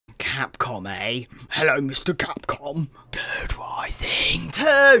Capcom, eh? Hello, Mr. Capcom. Good Rising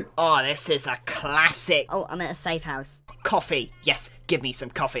 2. Oh, this is a classic. Oh, I'm at a safe house. Coffee. Yes, give me some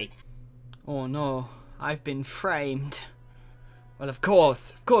coffee. Oh no, I've been framed. Well, of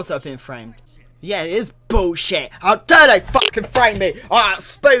course I've been framed. Yeah, it is bullshit. How dare they fucking frame me? Oh,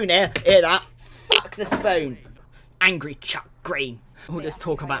 spoon here. Hear that? Fuck the spoon. Angry Chuck Green. All this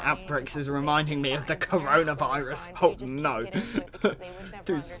talk about outbreaks is reminding me of the coronavirus. Oh no.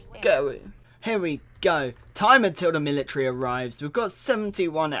 Too scary. Here we go. Time until the military arrives. We've got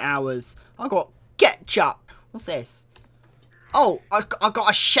 71 hours. I got ketchup. What's this? Oh, I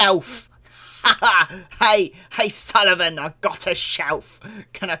got a shelf. Hey Sullivan, I got a shelf.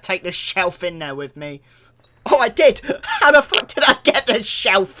 Can I take the shelf in there with me? Oh, I did. How the fuck did I get the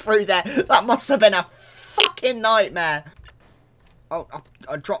shelf through there? That must have been a fucking nightmare. Oh,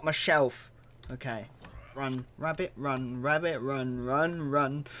 I dropped my shelf. Okay. Run, rabbit, run,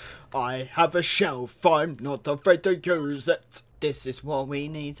 run. I have a shelf. I'm not afraid to use it. This is what we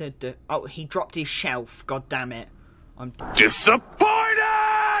need to do. Oh, he dropped his shelf. God damn it. I'm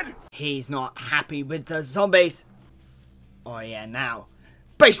disappointed! He's not happy with the zombies. Oh yeah, now.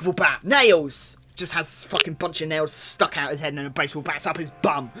 Baseball bat, nails! Just has a fucking bunch of nails stuck out his head and a baseball bat's up his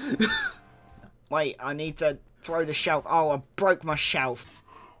bum. Wait, I need to throw the shelf. Oh, I broke my shelf.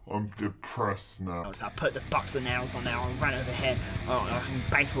 I'm depressed now. So I put the box of nails on there and ran over here. Oh,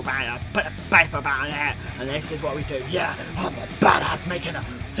 baseball bat, I put a baseball bat on there. And this is what we do. Yeah, I'm a badass making a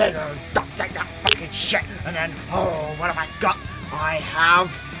thing. Don't take that fucking shit. And then, oh, what have I got? I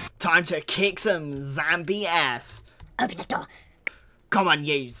have time to kick some zombie ass. Open the door. Come on,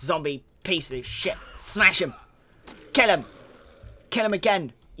 you zombie piece of shit. Smash him. Kill him. Kill him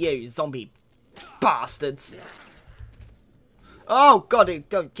again, you zombie bastards. Oh god,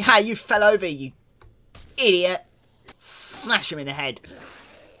 hey, you fell over, you idiot. Smash him in the head.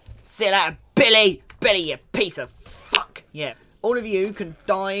 See you later, Billy. Billy, you piece of fuck. Yeah, all of you can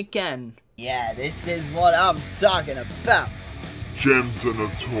die again. Yeah, this is what I'm talking about. Gems and a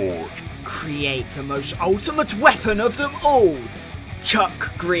torch. Create the most ultimate weapon of them all.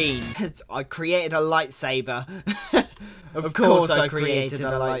 Chuck Green. I created a lightsaber. Of course I created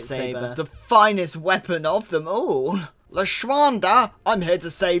a lightsaber. The finest weapon of them all. Lashwanda, I'm here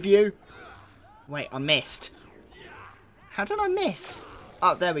to save you. Wait, I missed. How did I miss?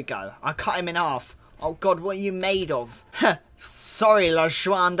 Oh, there we go. I cut him in half. Oh god, what are you made of? Sorry,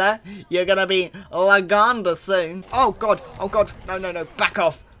 Lashwanda. You're gonna be Laganda soon. Oh god, no, back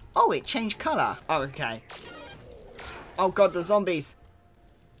off. Oh, it changed colour. Oh, okay. Oh god, the zombies.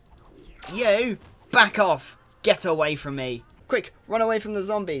 You, back off. Get away from me. Quick, run away from the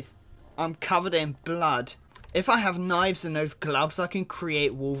zombies. I'm covered in blood. If I have knives and those gloves, I can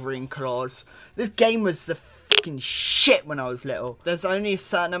create Wolverine claws. This game was the fucking shit when I was little. There's only a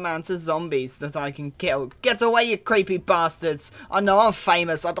certain amount of zombies that I can kill. Get away, you creepy bastards. I know I'm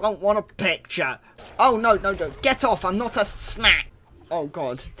famous. I don't want a picture. Oh, no. Get off. I'm not a snack. Oh,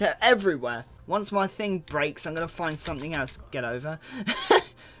 God. They're everywhere. Once my thing breaks, I'm going to find something else to get over.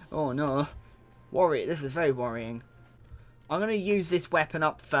 Oh, no. This is very worrying. I'm going to use this weapon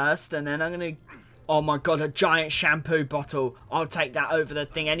up first, and then I'm going to... Oh my god, a giant shampoo bottle. I'll take that over the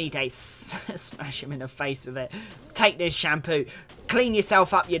thing any day. Smash him in the face with it. Take this shampoo. Clean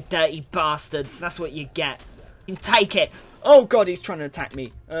yourself up, you dirty bastards. That's what you get. You can take it. Oh god, he's trying to attack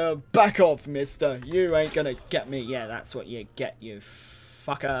me. Back off, mister. You ain't gonna get me. Yeah, that's what you get, you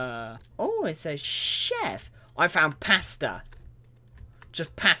fucker. Oh, it says chef. I found pasta.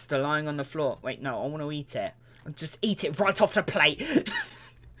 Just pasta lying on the floor. Wait, no, I want to eat it. I'll just eat it right off the plate.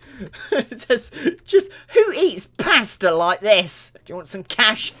 just who eats pasta like this? Do you want some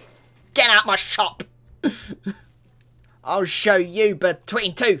cash? Get out my shop. I'll show you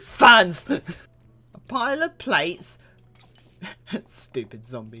between two fans. A pile of plates. Stupid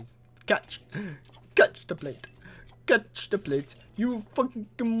zombies. Catch the plate. Catch the plate. You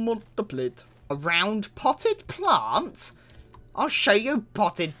fucking want the plate. A round potted plant? I'll show you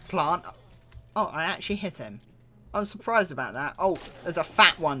potted plant. Oh, I actually hit him. I'm surprised about that. Oh, there's a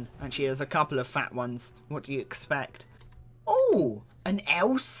fat one. Actually, there's a couple of fat ones. What do you expect? Oh, an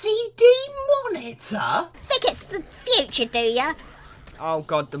LCD monitor? Think it's the future, do ya? Oh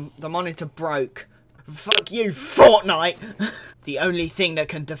god, the monitor broke. Fuck you, Fortnite! The only thing that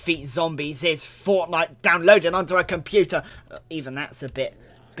can defeat zombies is Fortnite downloaded onto a computer. Even that's a bit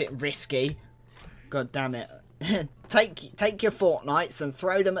risky. God damn it. Take your Fortnites and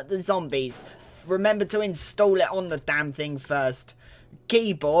throw them at the zombies. Remember to install it on the damn thing first.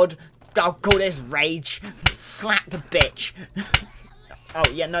 Keyboard, I'll call this rage. Slap the bitch. Oh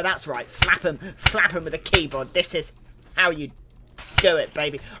yeah, no, that's right. Slap him with a keyboard. This is how you do it,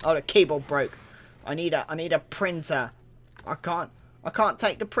 baby. Oh, the keyboard broke. I need a printer. I can't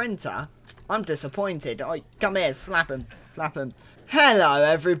take the printer. I'm disappointed. Oh, come here, slap him. Slap him. Hello,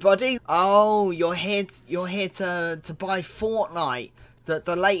 everybody. Oh, you're here to buy Fortnite.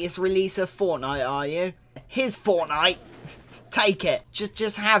 The latest release of Fortnite, are you? Here's Fortnite. Take it.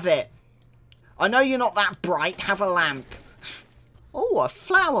 Just have it. I know you're not that bright. Have a lamp. Oh, a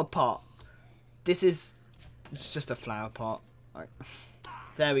flower pot. It's just a flower pot. Right.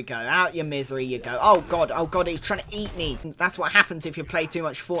 There we go. Out your misery you go. Oh god, he's trying to eat me. That's what happens if you play too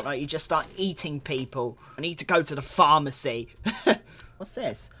much Fortnite. You just start eating people. I need to go to the pharmacy. What's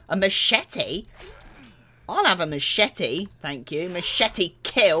this? A machete? I'll have a machete. Thank you. Machete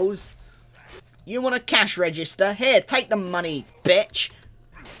kills. You want a cash register? Here, take the money, bitch.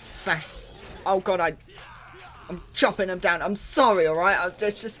 Slash. Oh god, I'm chopping them down. I'm sorry, alright?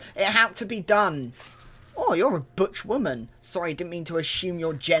 It had to be done. Oh, you're a butch woman. Sorry, didn't mean to assume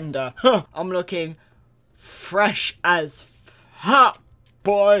your gender. Huh, I'm looking fresh as fuck,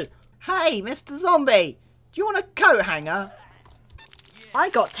 boy. Hey, Mr. Zombie, do you want a coat hanger? I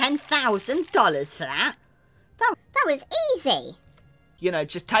got $10,000 for that. That was easy. You know,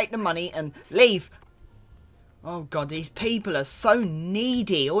 just take the money and leave. Oh god, these people are so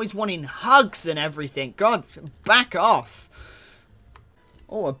needy, always wanting hugs and everything. God, back off.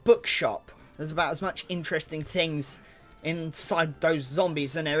 Oh, a bookshop. There's about as much interesting things inside those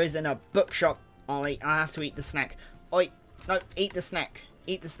zombies than there is in a bookshop. Ollie, I have to eat the snack. Oi, no, eat the snack.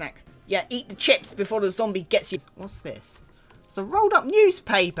 Eat the snack. Yeah, eat the chips before the zombie gets you. What's this? It's a rolled up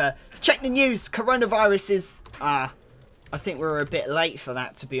newspaper. Check the news. Coronavirus is... I think we were a bit late for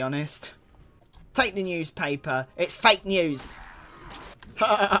that, to be honest. Take the newspaper. It's fake news.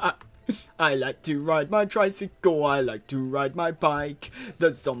 I like to ride my tricycle. I like to ride my bike.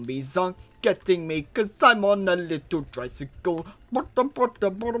 The zombies are getting me because I'm on a little tricycle.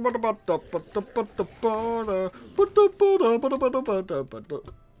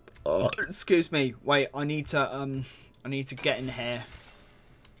 Excuse me. Wait, I need to get in here.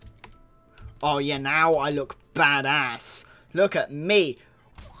 Oh yeah, now I look badass. Look at me.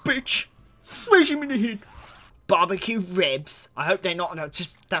 Bitch. Smash him in the head. Barbecue ribs. I hope they're not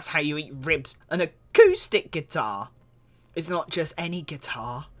just, that's how you eat ribs. An acoustic guitar. It's not just any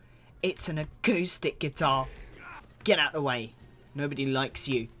guitar. It's an acoustic guitar. Get out of the way. Nobody likes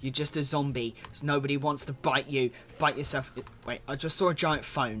you. You're just a zombie. Nobody wants to bite you. Bite yourself. Wait, I just saw a giant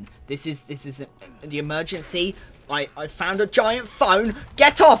phone. This is the emergency. I found a giant phone.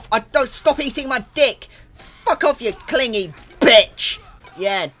 Get off. Don't stop eating my dick. Fuck off, you clingy bitch.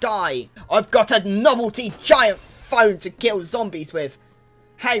 Yeah, die. I've got a novelty giant phone to kill zombies with.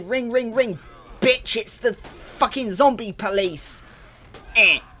 Hey, ring, ring, ring. Bitch, it's the fucking zombie police.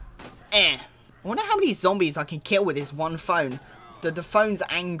 I wonder how many zombies I can kill with this one phone. The phone's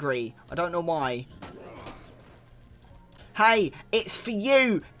angry. I don't know why. Hey, it's for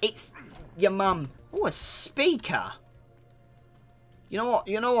you. It's your mum. Oh, a speaker. You know what?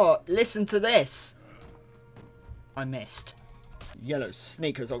 You know what? Listen to this. I missed. Yellow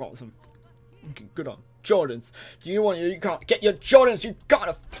sneakers. I got some good on Jordans. You can't get your Jordans. You can't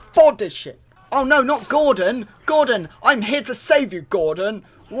afford this shit. Oh no, not Gordon. Gordon, I'm here to save you, Gordon.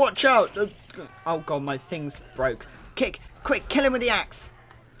 Watch out. Oh god, my thing's broke. Quick, kill him with the axe.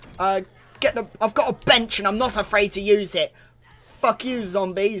 I've got a bench and I'm not afraid to use it. Fuck you,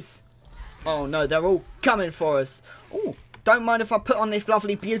 zombies. Oh no, they're all coming for us. Oh, don't mind if I put on this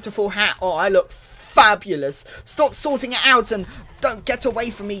lovely, beautiful hat. Oh, I look fabulous. Stop sorting it out and don't get away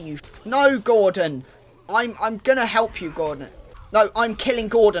from me, you. No, Gordon. I'm gonna help you, Gordon. No, I'm killing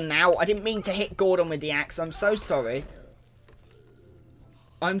Gordon now. I didn't mean to hit Gordon with the axe. I'm so sorry.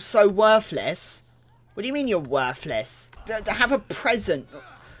 I'm so worthless. What do you mean you're worthless? Have a present.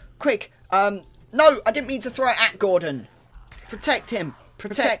 Quick. No, I didn't mean to throw it at Gordon. Protect him.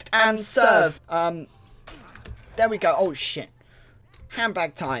 Protect and serve. There we go. Oh, shit.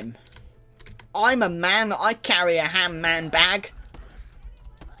 Handbag time. I'm a man. I carry a handman bag.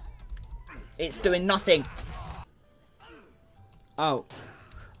 It's doing nothing. Oh.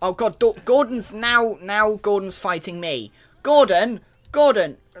 Oh, God. Gordon's now Gordon's fighting me. Gordon.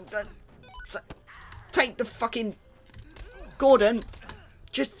 Take the fucking... Gordon.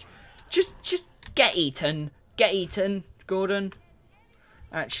 Just get eaten. Get eaten, Gordon.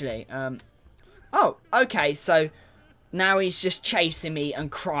 Actually, oh, okay, so now he's just chasing me and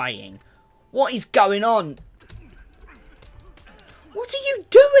crying. What is going on? What are you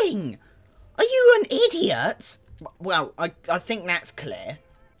doing? Are you an idiot? Well, I think that's clear.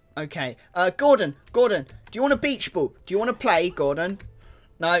 Okay, Gordon, do you want a beach ball? Do you want to play, Gordon?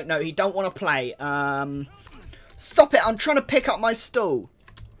 No, he don't want to play. Stop it, I'm trying to pick up my stool.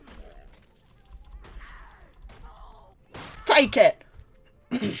 Take it!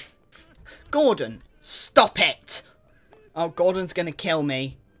 Gordon, stop it! Oh, Gordon's gonna kill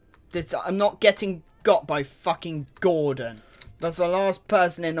me. I'm not getting got by fucking Gordon. That's the last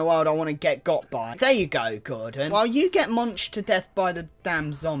person in the world I want to get got by. There you go, Gordon. While you get munched to death by the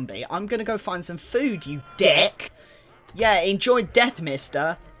damn zombie, I'm gonna go find some food, you dick. Yeah, enjoy death,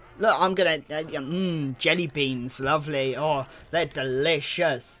 mister. Look, I'm gonna... jelly beans, lovely. Oh, they're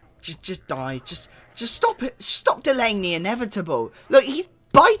delicious. Just die. Just stop it. Stop delaying the inevitable. Look, he's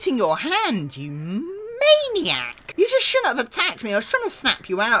biting your hand, you maniac. You just shouldn't have attacked me. I was trying to snap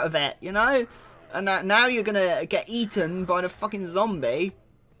you out of it, you know? And now you're gonna get eaten by the fucking zombie.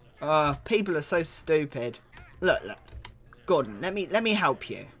 People are so stupid. Look. Gordon, let me help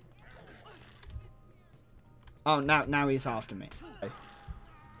you. Oh, now he's after me.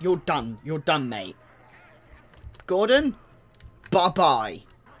 You're done. You're done, mate. Gordon, bye-bye.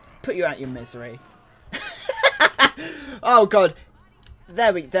 Put you out your misery. Oh, God.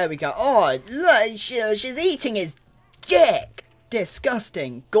 There we go. Oh, look, she's eating his dick.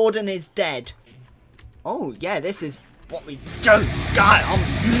 Disgusting. Gordon is dead. Oh, yeah, this is what we do. God,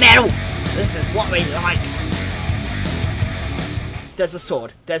 I'm metal. This is what we like. There's a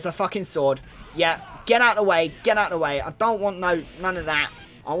sword. There's a fucking sword. Yeah, get out of the way. Get out of the way. I don't want none of that.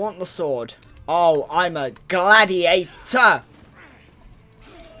 I want the sword. Oh, I'm a gladiator.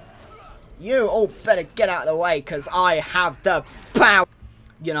 You all better get out of the way, because I have the power.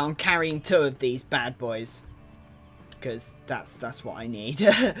 You know, I'm carrying 2 of these bad boys. Because that's what I need.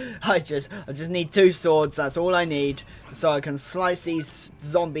 I just need 2 swords. That's all I need. So I can slice these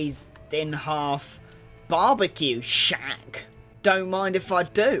zombies in half. Barbecue shack. Don't mind if I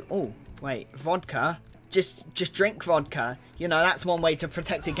do. Oh, wait. Vodka. Just drink vodka. You know, that's one way to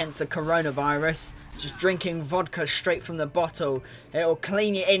protect against the coronavirus. Just drinking vodka straight from the bottle. It'll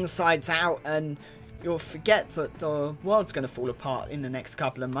clean your insides out and you'll forget that the world's going to fall apart in the next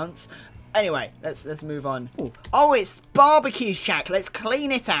couple of months. Anyway, let's move on. Ooh. Oh, it's barbecue shack. Let's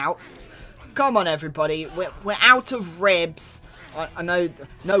clean it out. Come on, everybody. We're out of ribs. I know.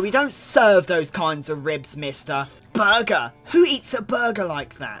 No, we don't serve those kinds of ribs, mister. Burger. Who eats a burger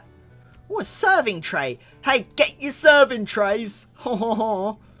like that? Oh, a serving tray. Hey, get your serving trays. Ho ho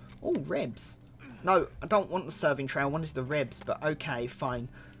ho. Oh, ribs. No, I don't want the serving tray. I wanted the ribs, but okay, fine.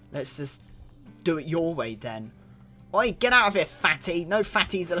 Let's just do it your way then. Oi, get out of here, fatty. No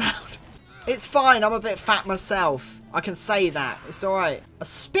fatties allowed. It's fine, I'm a bit fat myself. I can say that. It's alright. A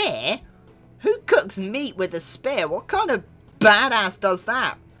spear? Who cooks meat with a spear? What kind of badass does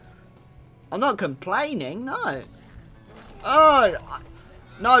that? I'm not complaining, no. Oh,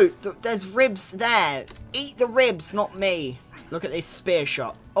 no, there's ribs there. Eat the ribs, not me. Look at this spear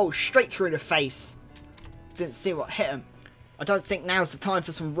shot. Oh, straight through the face. Didn't see what hit him. I don't think now's the time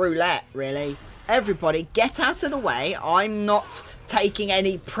for some roulette, really. Everybody, get out of the way. I'm not taking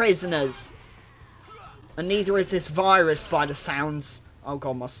any prisoners. And neither is this virus by the sounds. Oh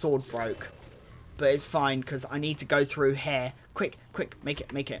god, my sword broke. But it's fine, because I need to go through here. Quick, make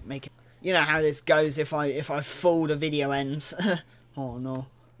it. You know how this goes if I fall, the video ends. Oh no.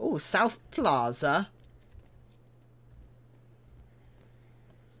 Oh, South Plaza.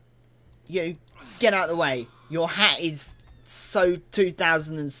 You, get out of the way. Your hat is so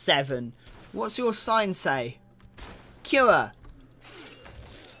 2007. What's your sign say? Cure.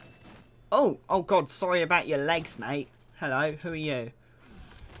 Oh god, sorry about your legs, mate. Hello, who are you?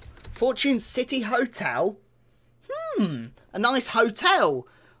 Fortune City Hotel? A nice hotel.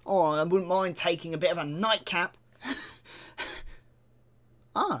 Oh, I wouldn't mind taking a bit of a nightcap.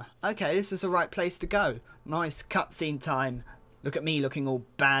 Ah, okay, this is the right place to go. Nice cutscene time. Look at me looking all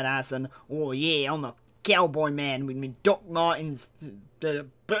badass and, oh yeah, I'm a cowboy man with me Doc Martens.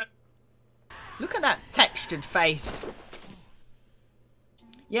 Look at that textured face.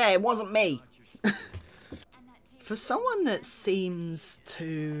 Yeah, it wasn't me. For someone that seems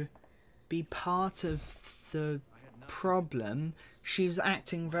to be part of the problem, she's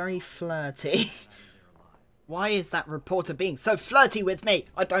acting very flirty. Why is that reporter being so flirty with me?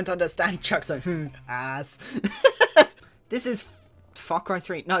 I don't understand. Chuck's like, ass. This is Far Cry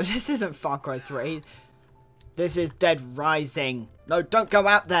 3. No, this isn't Far Cry 3. This is Dead Rising. No, don't go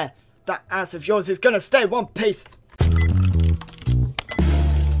out there. That ass of yours is gonna stay one piece.